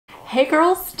Hey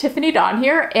girls, Tiffany Dawn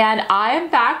here, and I am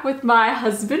back with my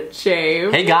husband,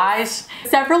 James. Hey guys!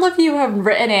 Several of you have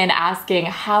written in asking,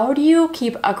 how do you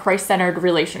keep a Christ-centered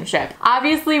relationship?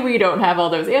 Obviously, we don't have all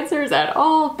those answers at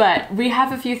all, but we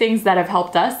have a few things that have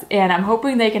helped us, and I'm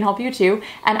hoping they can help you too.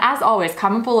 And as always,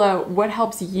 comment below what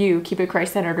helps you keep a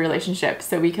Christ-centered relationship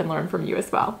so we can learn from you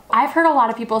as well. I've heard a lot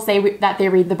of people say that they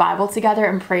read the Bible together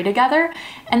and pray together,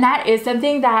 and that is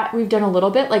something that we've done a little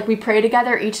bit. Like, we pray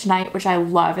together each night, which I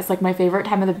love. It's like my favorite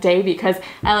time of the day because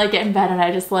I like get in bed and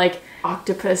I just like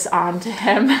octopus onto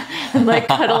him and like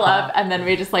cuddle up, and then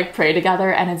we just like pray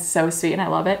together, and it's so sweet and I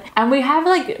love it. And we have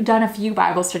like done a few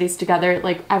Bible studies together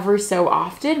like every so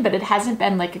often, but it hasn't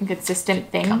been like a consistent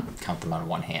thing. Count them on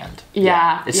one hand.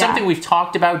 Yeah. It's something we've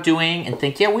talked about doing and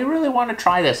think, yeah, we really want to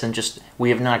try this, and just we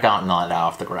have not gotten that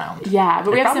off the ground. Yeah,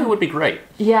 but it probably would be great.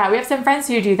 Yeah, we have some friends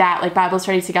who do that, like Bible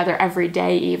studies together every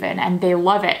day even, and they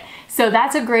love it. So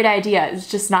that's a great idea. It's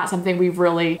just not something we've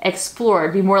really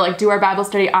explored. We more like do our Bible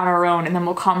study on our own, and then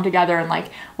we'll come together and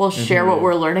like we'll share what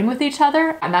we're learning with each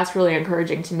other. And that's really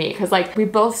encouraging to me because like we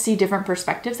both see different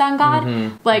perspectives on God.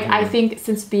 I think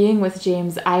since being with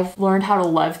James, I've learned how to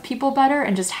love people better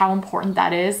and just how important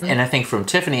that is. And I think from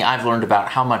Tiffany, I've learned about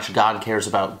how much God cares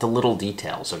about the little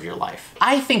details of your life.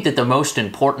 I think that the most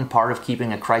important part of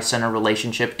keeping a Christ-centered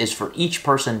relationship is for each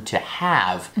person to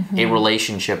have a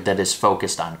relationship that is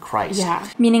focused on Christ. Yeah,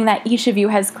 meaning that each of you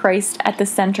has Christ at the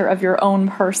center of your own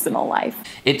personal life.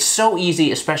 It's so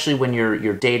easy, especially when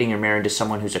you're dating or married to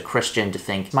someone who's a Christian, to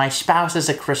think, my spouse is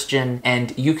a Christian,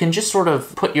 and you can just sort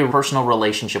of put your personal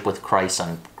relationship with Christ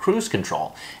on cruise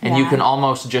control. And you can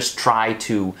almost just try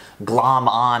to glom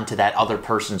on to that other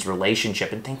person's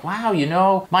relationship and think, wow, you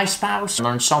know, my spouse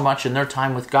learned so much in their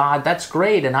time with God. That's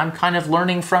great, and I'm kind of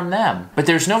learning from them. But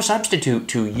there's no substitute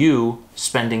to you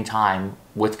spending time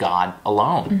with God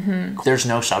alone. There's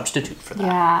no substitute for that.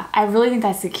 Yeah, I really think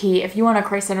that's the key. If you want a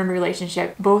Christ-centered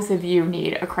relationship, both of you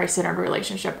need a Christ-centered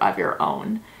relationship of your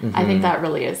own. I think that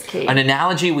really is key. An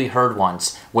analogy we heard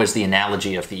once was the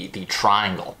analogy of the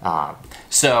triangle.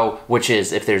 Which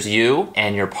is if there's you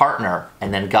and your partner,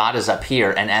 and then God is up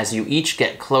here, and as you each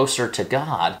get closer to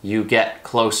God, you get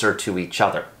closer to each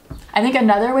other. I think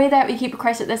another way that we keep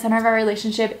Christ at the center of our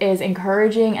relationship is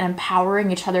encouraging and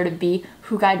empowering each other to be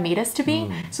who God made us to be.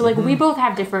 So like we both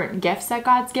have different gifts that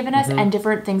God's given us and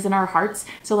different things in our hearts.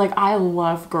 So like I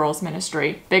love girls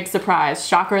ministry. Big surprise,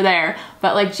 shocker there.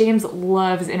 But like James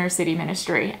loves inner city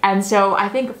ministry. And so I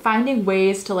think finding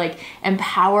ways to like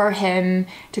empower him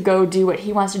to go do what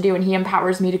he wants to do, and he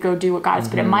empowers me to go do what God has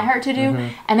put in my heart to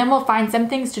do. And then we'll find some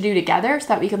things to do together so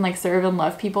that we can like serve and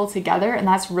love people together, and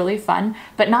that's really fun.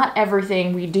 But not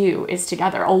everything we do is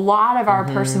together. A lot of our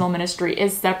personal ministry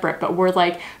is separate, but we're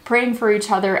like praying for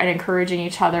each other and encouraging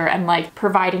each other and like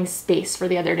providing space for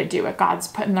the other to do what God's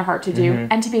put in their heart to do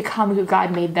and to become who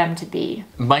God made them to be.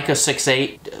 Micah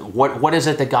 6:8, what is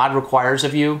it that God requires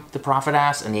of you, the prophet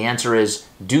asked? And the answer is,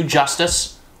 do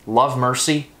justice, love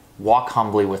mercy, walk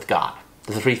humbly with God.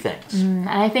 The three things. And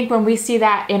I think when we see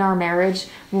that in our marriage,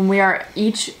 when we are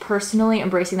each personally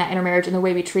embracing that in our marriage in the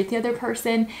way we treat the other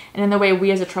person, and in the way we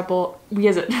as a couple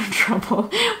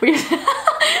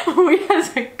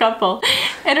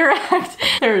interact,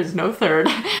 there is no third.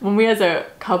 When we as a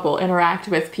couple interact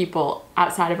with people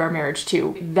outside of our marriage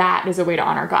too, that is a way to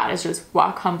honor God, is just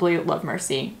walk humbly, love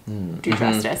mercy, do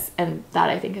justice, and that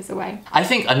I think is the way. I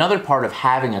think another part of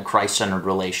having a Christ-centered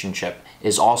relationship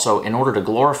is also, in order to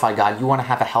glorify God, you want to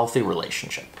have a healthy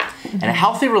relationship. And a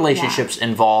healthy relationship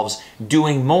involves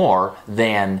doing more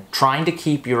than trying to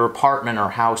keep your apartment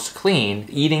or house clean,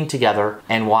 eating together,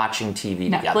 and watching TV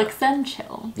together. Netflix and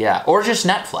chill. Yeah, or just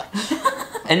Netflix.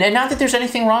 And not that there's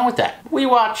anything wrong with that. We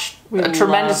watch a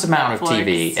tremendous amount of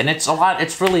TV, and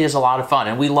it's really is a lot of fun,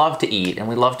 and we love to eat, and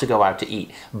we love to go out to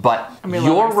eat. But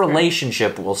your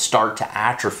relationship will start to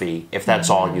atrophy if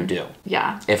that's all you do.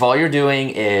 Yeah. If all you're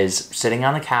doing is sitting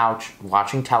on the couch,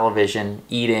 watching television,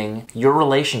 eating, your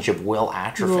relationship will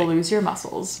atrophy. You will lose your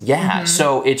muscles. Yeah,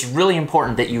 so it's really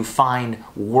important that you find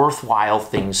worthwhile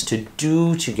things to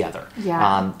do together.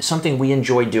 Yeah. Something we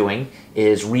enjoy doing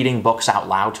is reading books out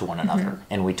loud to one another,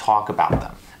 and we talk about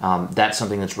them. That's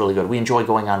something that's really good. We enjoy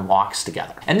going on walks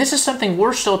together. And this is something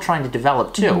we're still trying to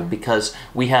develop too, because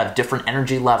we have different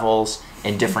energy levels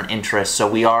and different interests, so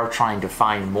we are trying to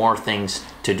find more things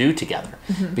to do together,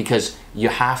 because you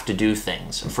have to do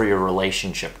things for your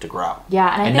relationship to grow.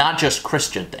 Yeah, and not just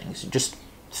Christian things, just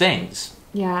things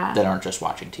that aren't just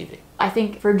watching TV. I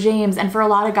think for James and for a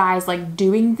lot of guys, like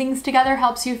doing things together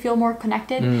helps you feel more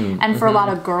connected. And for a lot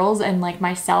of girls and like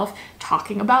myself,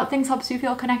 talking about things helps you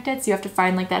feel connected. So you have to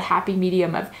find like that happy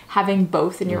medium of having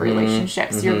both in your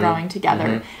relationship. So you're growing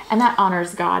together. And that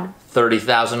honors God.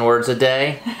 30,000 words a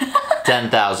day,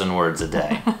 10,000 words a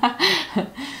day.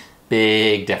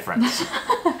 Big difference.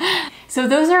 So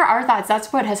those are our thoughts.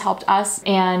 That's what has helped us,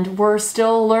 and we're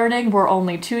still learning. We're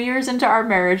only 2 years into our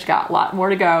marriage, got a lot more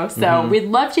to go. So we'd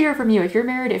love to hear from you. If you're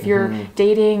married, if you're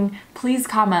dating, please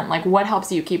comment like what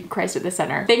helps you keep Christ at the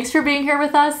center. Thanks for being here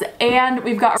with us, and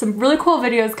we've got some really cool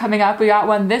videos coming up. We got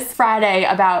one this Friday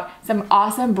about some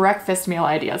awesome breakfast meal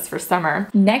ideas for summer.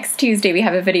 Next Tuesday, we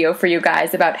have a video for you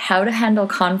guys about how to handle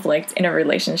conflict in a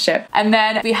relationship. And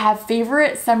then we have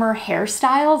favorite summer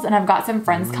hairstyles, and I've got some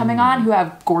friends coming on who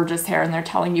have gorgeous hair, and they're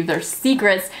telling you their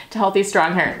secrets to healthy,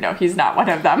 strong hair. No, he's not one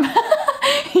of them.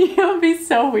 You'll be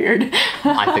so weird.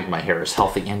 I think my hair is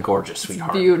healthy and gorgeous,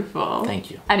 sweetheart. Beautiful. Thank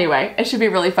you. Anyway, it should be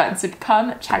really fun. So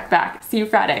come check back. See you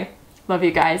Friday. Love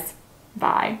you guys.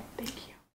 Bye.